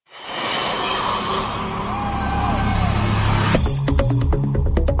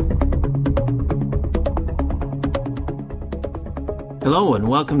Hello and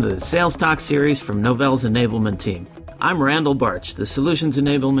welcome to the SalesTalks series from Novell's enablement team. I'm Randal Bartsch, the Solutions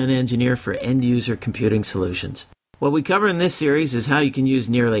Enablement Engineer for End-User Computing Solutions. What we cover in this series is how you can use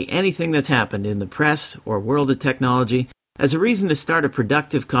nearly anything that's happened in the press or world of technology as a reason to start a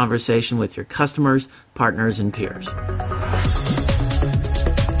productive conversation with your customers, partners, and peers.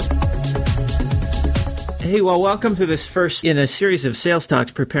 Hey, well, welcome to this first in a series of sales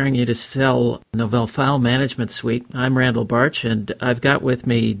talks preparing you to sell Novell File Management Suite. I'm Randal Bartsch, and I've got with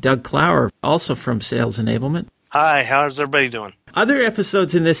me Doug Clower, also from Sales Enablement. Hi, how's everybody doing? Other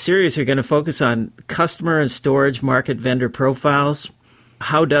episodes in this series are going to focus on customer and storage market vendor profiles.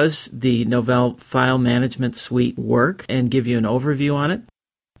 How does the Novell File Management Suite work, and give you an overview on it.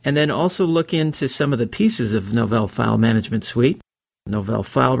 And then also look into some of the pieces of Novell File Management Suite. Novell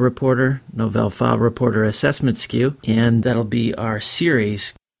File Reporter, Novell File Reporter Assessment SKU, and that'll be our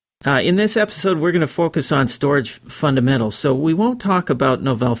series. In this episode, we're going to focus on storage fundamentals, so we won't talk about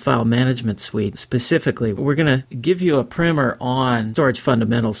Novell File Management Suite specifically. We're going to give you a primer on storage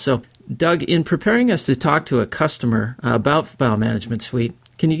fundamentals. So, Doug, in preparing us to talk to a customer about File Management Suite,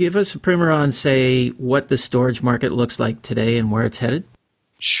 can you give us a primer on, say, what the storage market looks like today and where it's headed?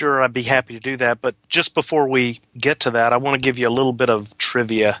 Sure, I'd be happy to do that, but just before we get to that, I want to give you a little bit of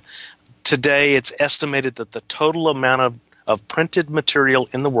trivia. Today, it's estimated that the total amount of printed material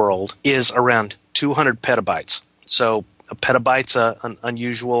in the world is around 200 petabytes. So a petabyte's an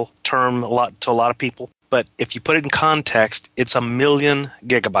unusual term to a lot of people, but if you put it in context, it's 1 million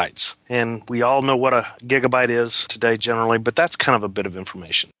gigabytes. And we all know what a gigabyte is today generally, but that's kind of a bit of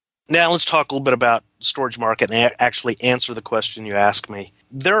information. Now let's talk a little bit about storage market and actually answer the question you asked me.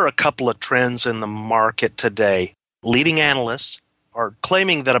 There are a couple of trends in the market today. Leading analysts are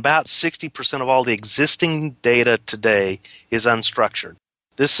claiming that about 60% of all the existing data today is unstructured.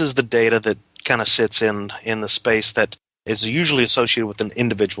 This is the data that kind of sits in the space that is usually associated with an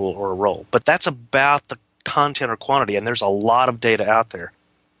individual or a role. But that's about the content or quantity, and there's a lot of data out there.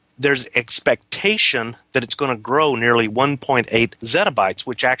 There's expectation that it's going to grow nearly 1.8 zettabytes,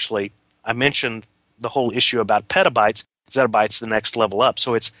 which actually, I mentioned the whole issue about petabytes. Zettabytes the next level up.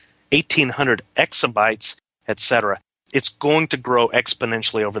 So it's 1,800 exabytes, etc. It's going to grow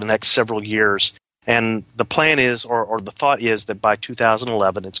exponentially over the next several years. And the plan is, or the thought is, that by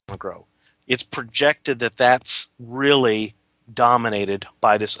 2011 it's going to grow. It's projected that that's really dominated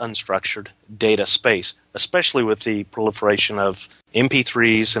by this unstructured data space, especially with the proliferation of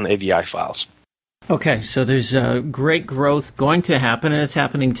MP3s and AVI files. Okay, so there's great growth going to happen, and it's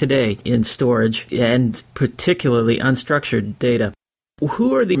happening today in storage, and particularly unstructured data.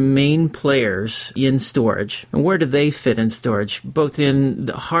 Who are the main players in storage, and where do they fit in storage, both in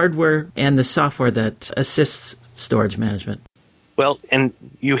the hardware and the software that assists storage management? Well, and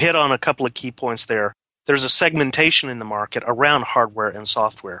you hit on a couple of key points there. There's a segmentation in the market around hardware and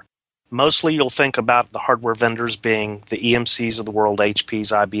software. Mostly you'll think about the hardware vendors being the EMCs of the world,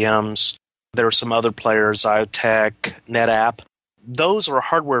 HPs, IBMs. There are some other players, Iotech, NetApp. Those are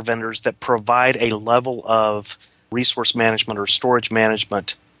hardware vendors that provide a level of resource management or storage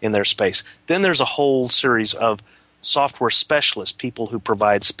management in their space. Then there's a whole series of software specialists, people who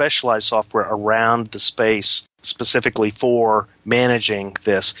provide specialized software around the space specifically for managing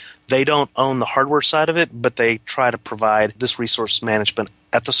this. They don't own the hardware side of it, but they try to provide this resource management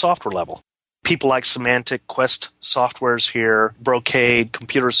at the software level. People like Symantec, Quest Software's here, Brocade,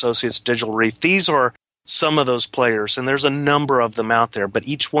 Computer Associates, Digital Reef. These are some of those players, and there's a number of them out there, but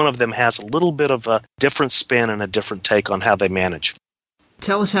each one of them has a little bit of a different spin and a different take on how they manage.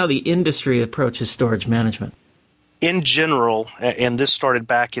 Tell us how the industry approaches storage management. In general, and this started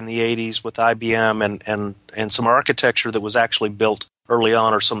back in the 80s with IBM and some architecture that was actually built early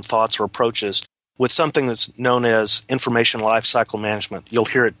on, or some thoughts or approaches, with something that's known as information lifecycle management. You'll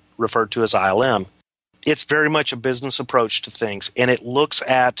hear it referred to as ILM. It's very much a business approach to things, and it looks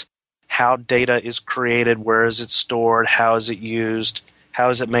at how data is created, where is it stored, how is it used, how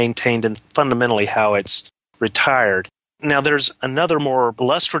is it maintained, and fundamentally how it's retired. Now, there's another more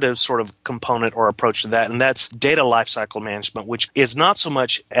illustrative sort of component or approach to that, and that's data lifecycle management, which is not so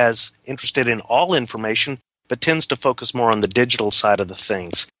much as interested in all information, but tends to focus more on the digital side of the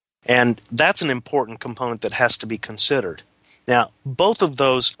things. And that's an important component that has to be considered. Now, both of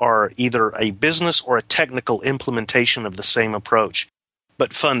those are either a business or a technical implementation of the same approach.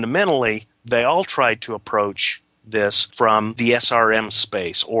 But fundamentally, they all try to approach this from the SRM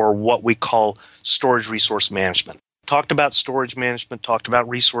space, or what we call storage resource management. Talked about storage management, talked about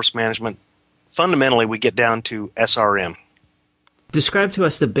resource management. Fundamentally, we get down to SRM. Describe to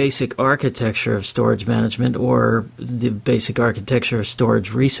us the basic architecture of storage management, or the basic architecture of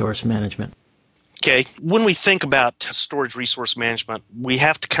storage resource management. Okay, when we think about storage resource management, we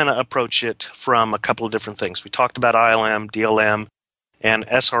have to kind of approach it from a couple of different things. We talked about ILM, DLM, and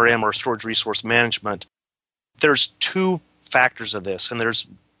SRM, or storage resource management. There's two factors of this, and there's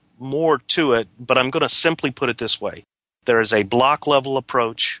more to it, but I'm going to simply put it this way. There is a block-level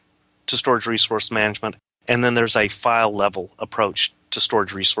approach to storage resource management, and then there's a file-level approach to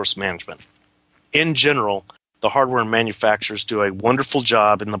storage resource management. In general, the hardware manufacturers do a wonderful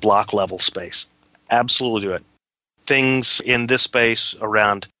job in the block-level space. Absolutely do it. Things in this space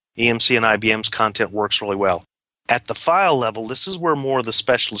around EMC and IBM's content works really well. At the file level, this is where more of the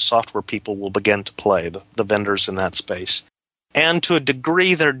specialist software people will begin to play, the vendors in that space. And to a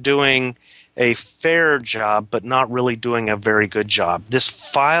degree, they're doing a fair job, but not really doing a very good job. This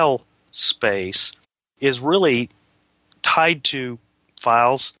file space is really tied to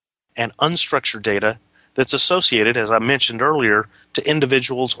files and unstructured data that's associated, as I mentioned earlier, to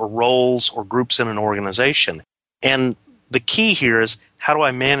individuals or roles or groups in an organization. And the key here is, how do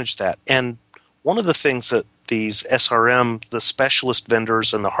I manage that? And one of the things that these SRM, the specialist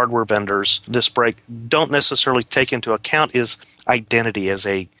vendors and the hardware vendors, this break, don't necessarily take into account is identity as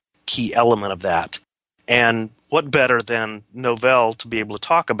a key element of that. And what better than Novell to be able to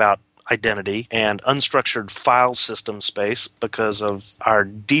talk about identity and unstructured file system space because of our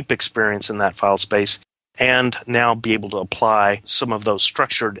deep experience in that file space, and now be able to apply some of those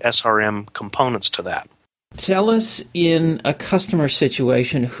structured SRM components to that. Tell us, in a customer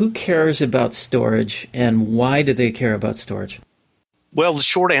situation, who cares about storage and why do they care about storage? Well, the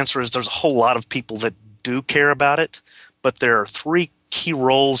short answer is there's a whole lot of people that do care about it, but there are three key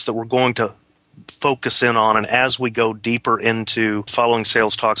roles that we're going to focus in on, and as we go deeper into following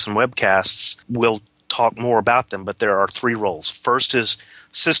sales talks and webcasts, we'll talk more about them, but there are three roles. First is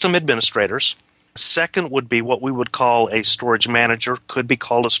system administrators. Second would be what we would call a storage manager, could be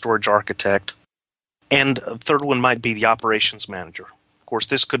called a storage architect. And a third one might be the operations manager. Of course,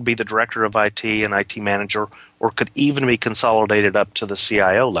 this could be the director of IT and IT manager, or could even be consolidated up to the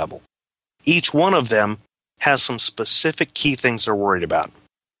CIO level. Each one of them has some specific key things they're worried about.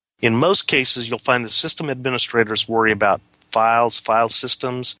 In most cases, you'll find the system administrators worry about files, file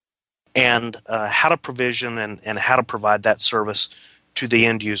systems, and how to provision and how to provide that service to the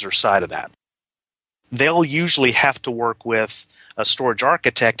end user side of that. They'll usually have to work with a storage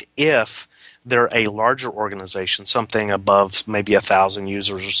architect if they're a larger organization, something above maybe 1,000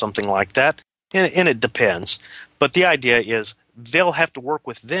 users or something like that, and it depends. But the idea is they'll have to work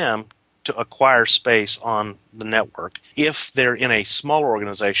with them to acquire space on the network. If they're in a smaller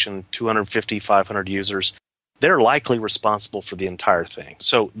organization, 250, 500 users, they're likely responsible for the entire thing.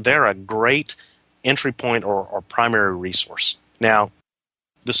 So they're a great entry point or primary resource. Now,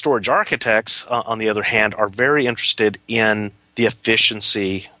 the storage architects, on the other hand, are very interested in the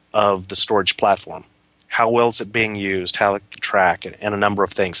efficiency of the storage platform. How well is it being used, how it can track it, and a number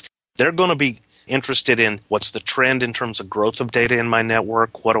of things. They're going to be interested in what's the trend in terms of growth of data in my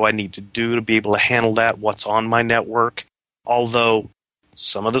network, what do I need to do to be able to handle that, what's on my network, although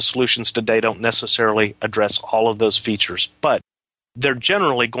some of the solutions today don't necessarily address all of those features, but they're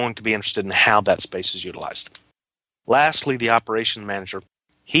generally going to be interested in how that space is utilized. Lastly, the operations manager.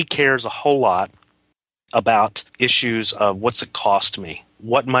 He cares a whole lot about issues of what's it cost me,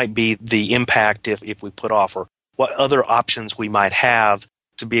 what might be the impact if we put off, or what other options we might have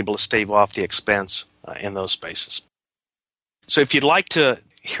to be able to stave off the expense in those spaces. So if you'd like to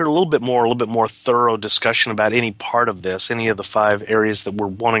hear a little bit more thorough discussion about any part of this, any of the 5 areas that we're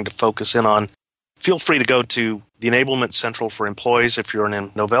wanting to focus in on, feel free to go to the Enablement Central for employees if you're an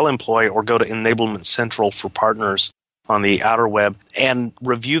Novell employee, or go to Enablement Central for partners on the outer web and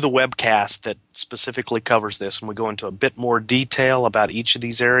review the webcast that specifically covers this. And we go into a bit more detail about each of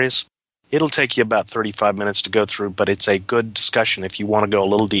these areas. It'll take you about 35 minutes to go through, but it's a good discussion if you want to go a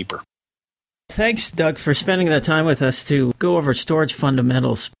little deeper. Thanks, Doug, for spending the time with us to go over storage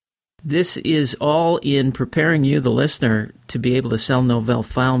fundamentals. This is all in preparing you, the listener, to be able to sell Novell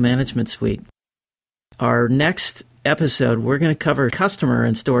File Management Suite. Our next episode, we're going to cover customer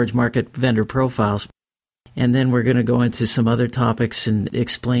and storage market vendor profiles. And then we're going to go into some other topics and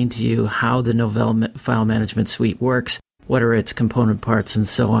explain to you how the Novell File Management Suite works, what are its component parts, and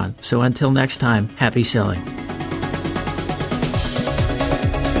so on. So until next time, happy selling.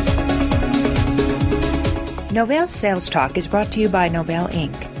 Novell Sales Talk is brought to you by Novell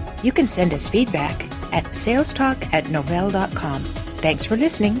Inc. You can send us feedback at salestalk@novell.com. Thanks for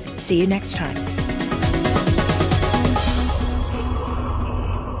listening. See you next time.